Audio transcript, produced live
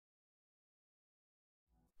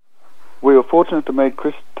We were fortunate to meet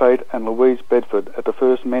Chris, Tate and Louise Bedford at the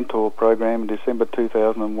first mentor program in December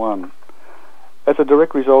 2001. As a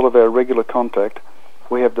direct result of our regular contact,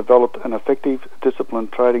 we have developed an effective,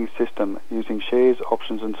 disciplined trading system using shares,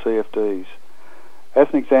 options and CFDs. As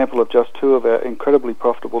an example of just two of our incredibly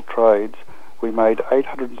profitable trades, we made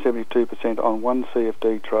 872% on one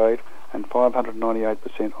CFD trade and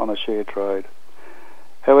 598% on a share trade.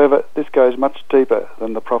 However, this goes much deeper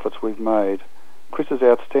than the profits we've made. Chris's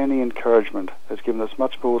outstanding encouragement has given us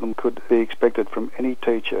much more than could be expected from any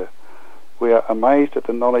teacher. We are amazed at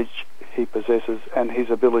the knowledge he possesses and his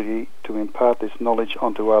ability to impart this knowledge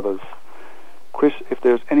onto others. Chris, if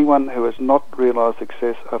there's anyone who has not realised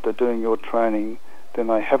success after doing your training, then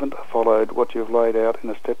they haven't followed what you've laid out in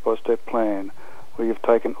a step-by-step plan, where you've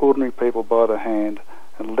taken ordinary people by the hand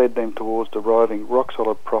and led them towards deriving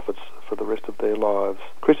rock-solid profits for the rest of their lives.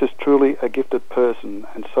 Chris is truly a gifted person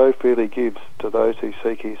and so freely gives to those who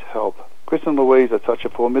seek his help. Chris and Louise are such a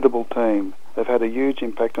formidable team. They've had a huge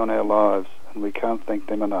impact on our lives and we can't thank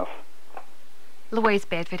them enough. Louise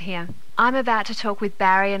Bedford here. I'm about to talk with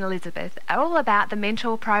Barry and Elizabeth all about the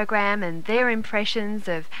mentor program and their impressions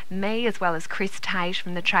of me as well as Chris Tate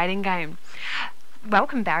from the trading game.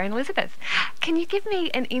 Welcome, Barry and Elizabeth. Can you give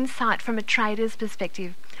me an insight from a trader's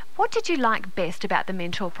perspective? What did you like best about the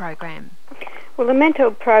mentor program? Well, the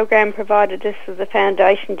mentor program provided us with the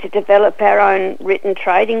foundation to develop our own written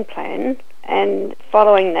trading plan, and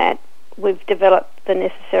following that we've developed the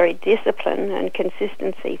necessary discipline and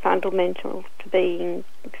consistency fundamental to being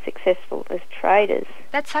successful as traders.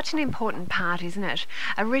 That's such an important part, isn't it?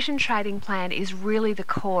 A written trading plan is really the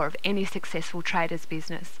core of any successful trader's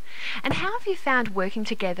business. And how have you found working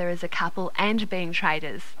together as a couple and being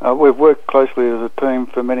traders? We've worked closely as a team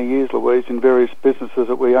for many years, Louise, in various businesses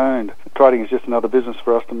that we owned. Trading is just another business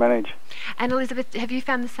for us to manage. And Elizabeth, have you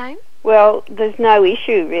found the same? Well, there's no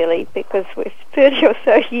issue really, because we're 30 or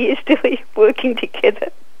so years working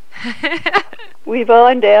together. We've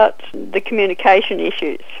ironed out the communication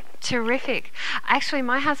issues. Terrific. Actually,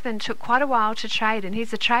 my husband took quite a while to trade, and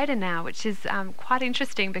he's a trader now, which is quite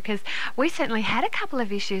interesting because we certainly had a couple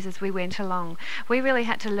of issues as we went along. We really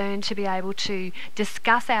had to learn to be able to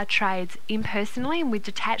discuss our trades impersonally and with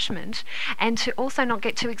detachment, and to also not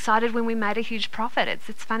get too excited when we made a huge profit.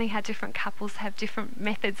 It's funny how different couples have different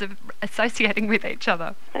methods of associating with each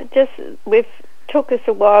other. We've took us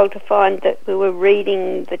a while to find that we were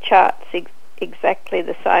reading the charts exactly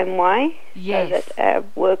the same way. Yes. So that our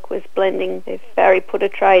work was blending. If Barry put a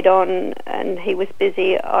trade on and he was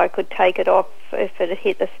busy, I could take it off if it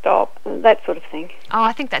hit a stop, that sort of thing. Oh,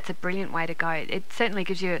 I think that's a brilliant way to go. It certainly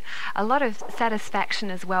gives you a lot of satisfaction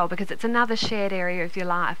as well, because it's another shared area of your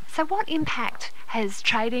life. So what impact has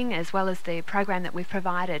trading, as well as the program that we've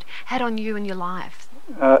provided, had on you and your life?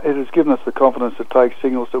 It has given us the confidence to take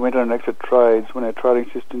signals to enter and exit trades when our trading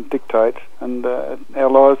system dictates, and our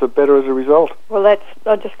lives are better as a result. Well,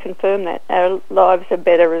 I just confirm that. Our lives are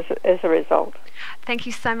better as a result. Thank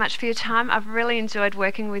you so much for your time. I've really enjoyed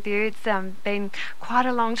working with you. It's been quite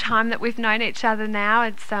a long time that we've known each other now.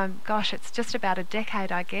 It's, it's just about a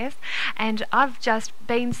decade, I guess. And I've just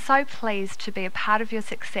been so pleased to be a part of your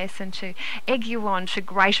success and to egg you on to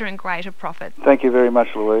greater and greater profits. Thank you very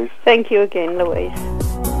much, Louise. Thank you again, Louise.